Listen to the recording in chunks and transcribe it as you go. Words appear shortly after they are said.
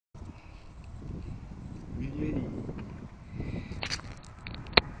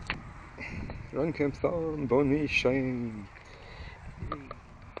Runcam Thumb on Eachine.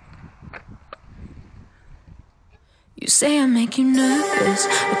 You say I make you nervous,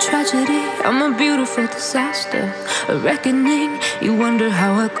 a tragedy, I'm a beautiful disaster, a reckoning. You wonder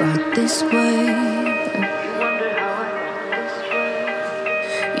how I got this way.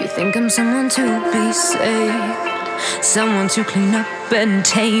 You think I'm someone to be saved, someone to clean up and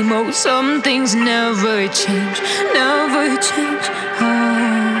tame. Oh, some things never change, never change.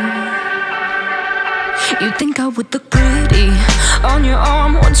 You think I would look pretty on your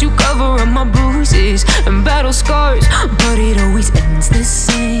arm once you cover up my bruises and battle scars, but it always ends the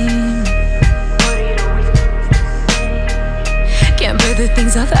same. Can't bear the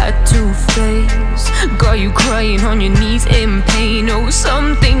things I've had to face, got you crying on your knees in pain. Oh,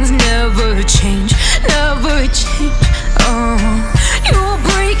 some things never change, never change. Oh, you'll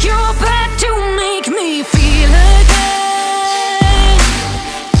break your back to make me feel again.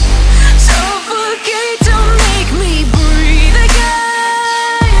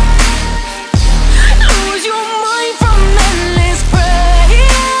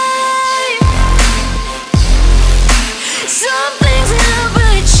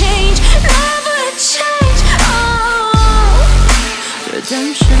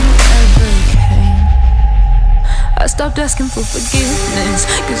 I stopped asking for forgiveness,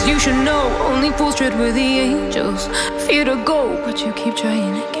 cause you should know only fools tread where the angels fear to go, but you keep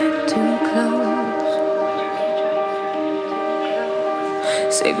trying to get too close.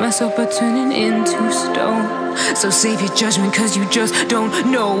 Save myself by turning into stone, so save your judgment cause you just don't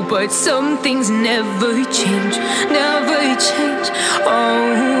know. But some things never change, never change.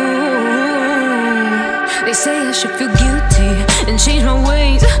 Oh, they say I should feel guilty and change my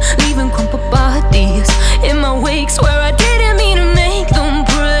ways, leaving crumpled bodies in my wake. Swear I didn't mean to make them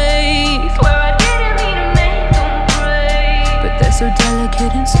break, swear I didn't mean to make them break. But they're so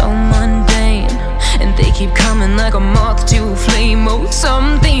delicate and so mundane, and they keep coming like a moth to a flame. Oh,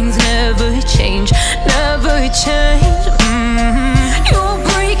 some things never change, never change. You'll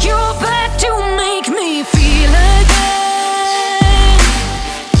break your back to make me feel again.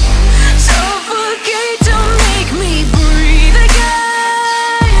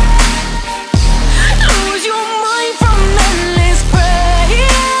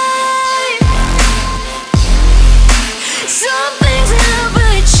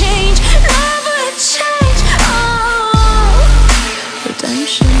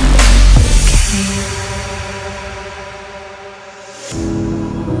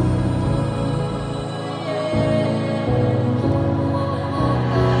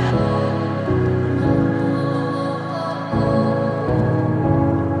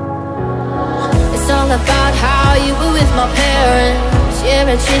 About how you were with my parents, yeah,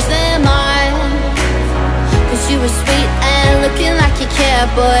 I changed their mind. Cause you were sweet and looking like you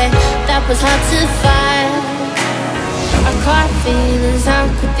cared, boy, that was hard to find. I caught feelings, how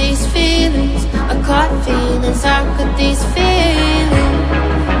could these feelings? I caught feelings, how could these feelings?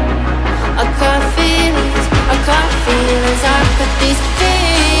 I caught feelings, I caught feelings, how could these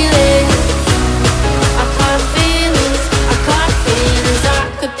feelings? I caught feelings, I caught feelings,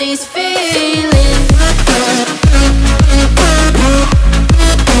 how could these feelings?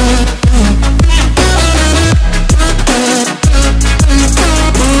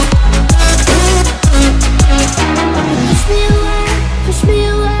 Push me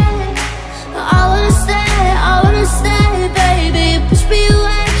away, I wanna stay, baby. Push me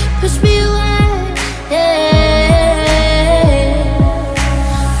away, yeah.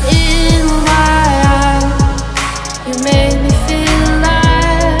 In my eyes, you made me feel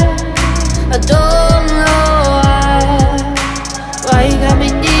alive. I don't know why you got me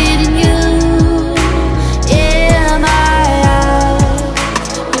needing you. In my eyes,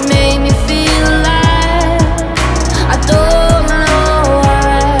 you made me feel alive. I don't know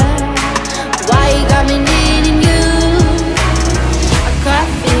why you got me needing you. I caught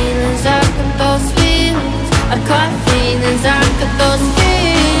feelings, I got those feelings. I caught feelings, I got those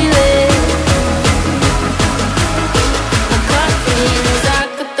feelings. I caught feelings, I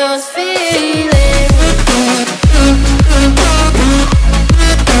got those feelings.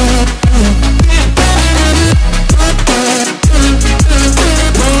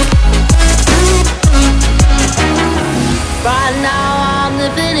 Right now I'm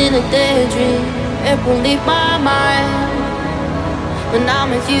living in a daydream, it won't leave my mind. When I'm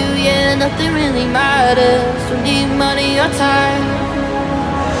with you, yeah, nothing really matters. Don't need money or time.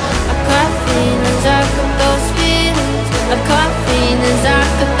 I got feelings, I got those feelings. I got feelings, I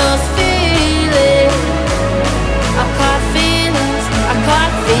got those feelings. I got feelings, I got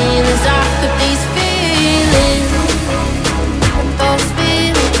feelings, I got these feelings. Those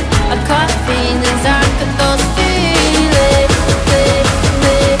feelings, I got feelings.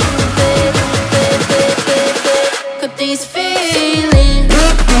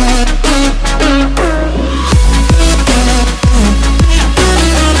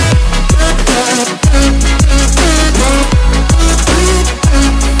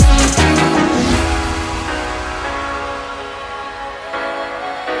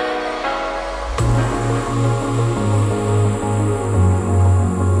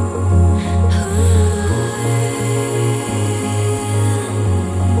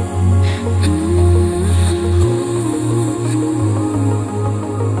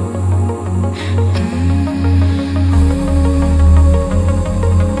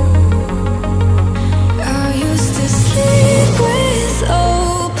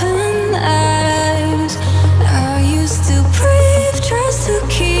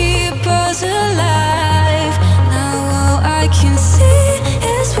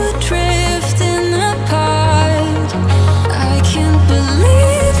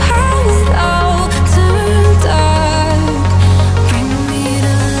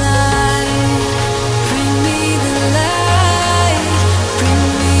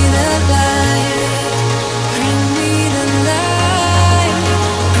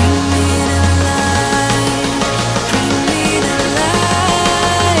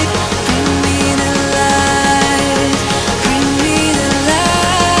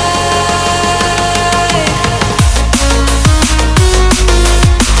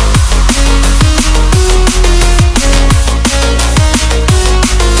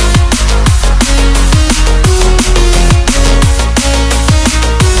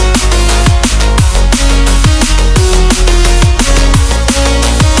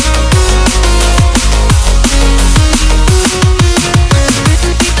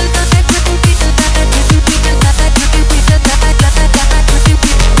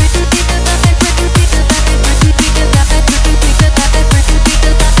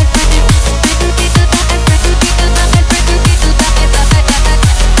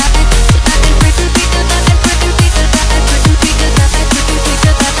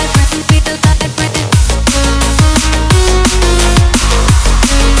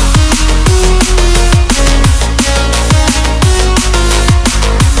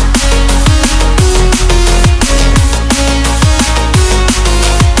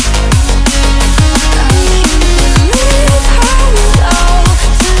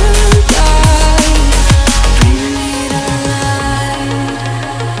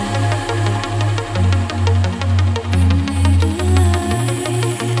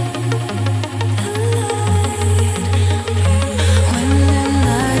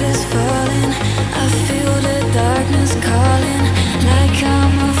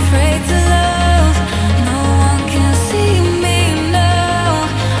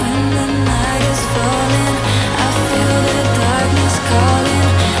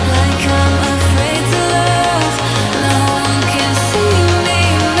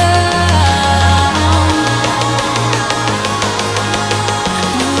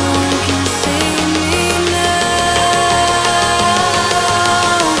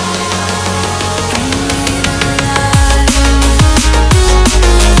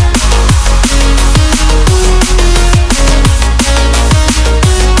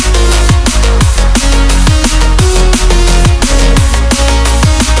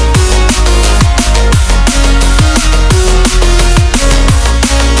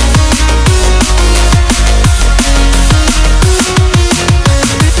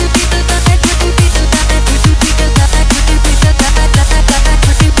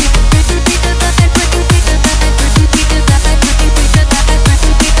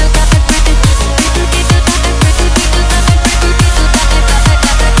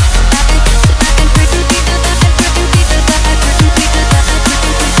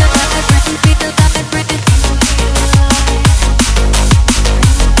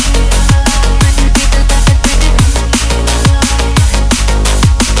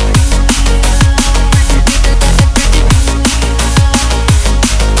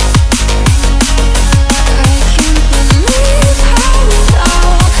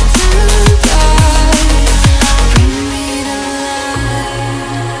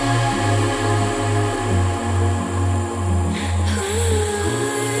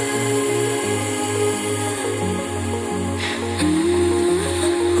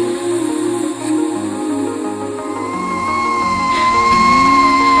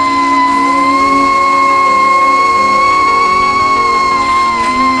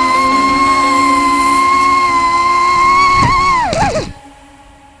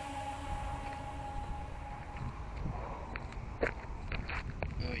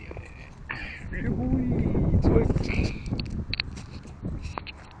 Ui, zurück.